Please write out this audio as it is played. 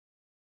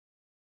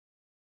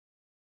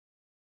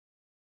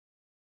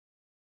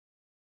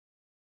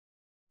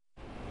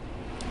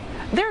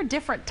There are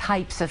different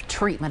types of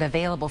treatment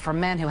available for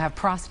men who have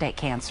prostate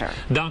cancer.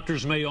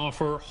 Doctors may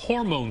offer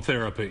hormone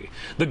therapy.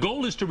 The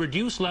goal is to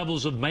reduce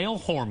levels of male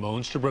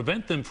hormones to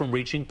prevent them from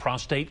reaching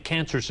prostate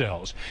cancer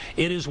cells.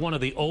 It is one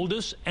of the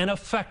oldest and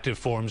effective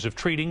forms of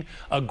treating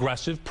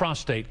aggressive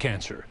prostate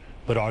cancer.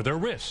 But are there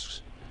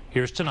risks?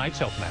 Here's tonight's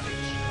Health Matters.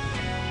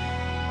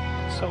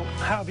 So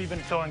how have you been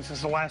feeling since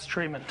the last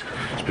treatment?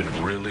 It's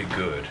been really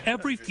good.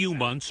 Every few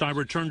months, I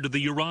return to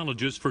the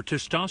urologist for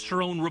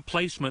testosterone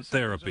replacement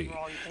therapy.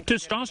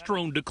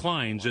 Testosterone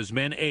declines as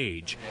men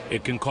age.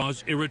 It can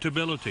cause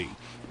irritability,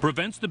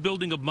 prevents the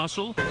building of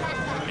muscle,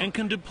 and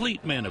can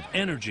deplete men of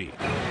energy,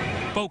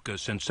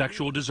 focus, and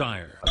sexual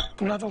desire.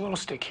 Another little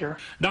stick here.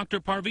 Dr.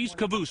 Parviz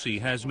Kavoussi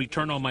has me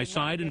turn on my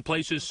side and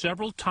places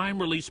several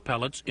time-release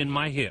pellets in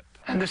my hip.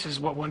 And this is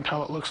what one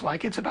pellet looks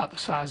like. It's about the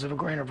size of a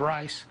grain of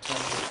rice.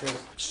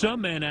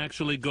 Some men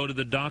actually go to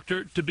the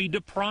doctor to be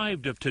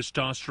deprived of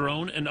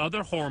testosterone and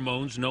other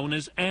hormones known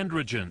as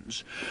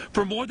androgens.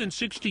 For more than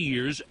 60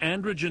 years,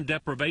 androgen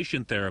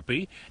deprivation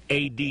therapy,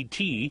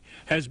 ADT,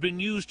 has been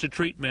used to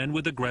treat men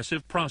with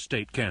aggressive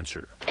prostate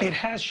cancer. It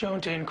has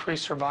shown to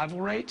increase survival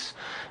rates,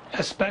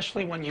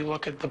 especially when you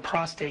look at the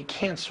prostate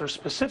cancer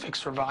specific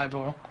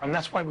survival. And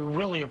that's why we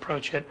really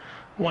approach it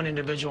one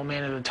individual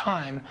man at a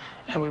time,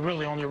 and we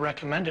really only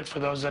recommend it for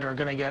those that are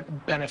going to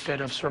get benefit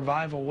of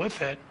survival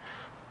with it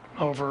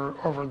over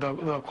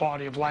the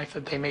quality of life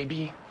that they may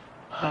be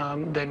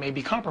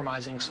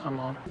compromising some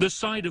on. The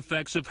side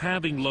effects of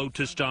having low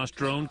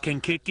testosterone can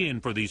kick in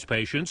for these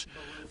patients,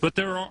 but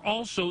there are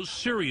also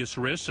serious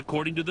risks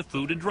according to the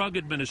Food and Drug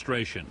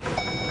Administration.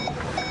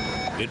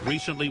 It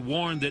recently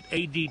warned that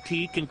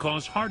ADT can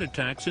cause heart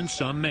attacks in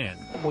some men.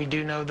 We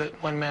do know that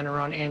when men are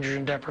on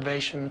androgen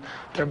deprivation,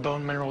 their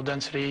bone mineral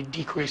density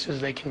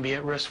decreases. They can be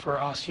at risk for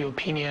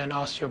osteopenia and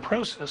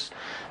osteoporosis.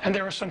 And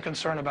there was some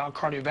concern about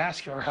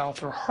cardiovascular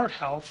health or heart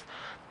health.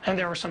 And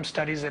there were some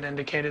studies that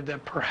indicated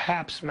that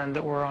perhaps men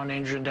that were on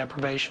androgen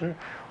deprivation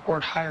were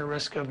at higher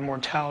risk of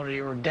mortality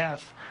or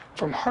death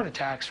from heart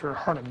attacks or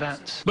heart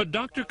events. But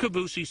Dr.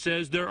 Kavoussi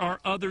says there are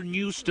other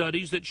new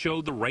studies that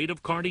show the rate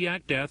of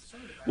cardiac death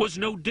was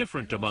no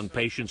different among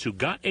patients who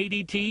got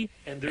ADT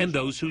and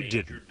those who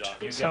didn't.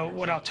 So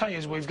what I'll tell you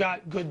is we've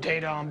got good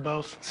data on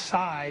both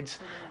sides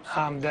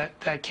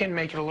that can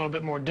make it a little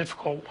bit more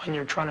difficult when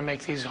you're trying to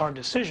make these hard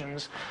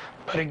decisions.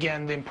 But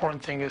again, the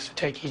important thing is to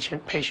take each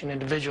patient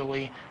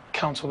individually,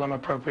 counsel them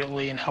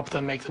appropriately, and help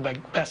them make the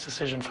best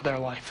decision for their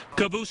life.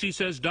 Kavoussi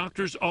says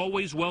doctors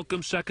always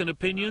welcome second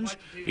opinions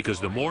because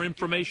the more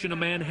information a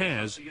man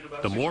has,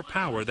 the more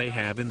power they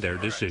have in their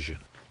decision.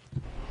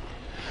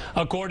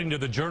 According to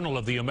the Journal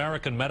of the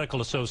American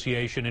Medical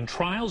Association, in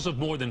trials of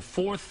more than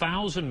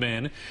 4,000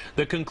 men,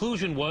 the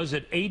conclusion was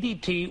that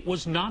ADT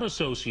was not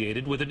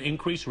associated with an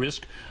increased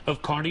risk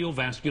of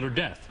cardiovascular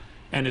death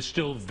and is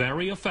still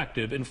very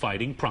effective in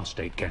fighting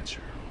prostate cancer.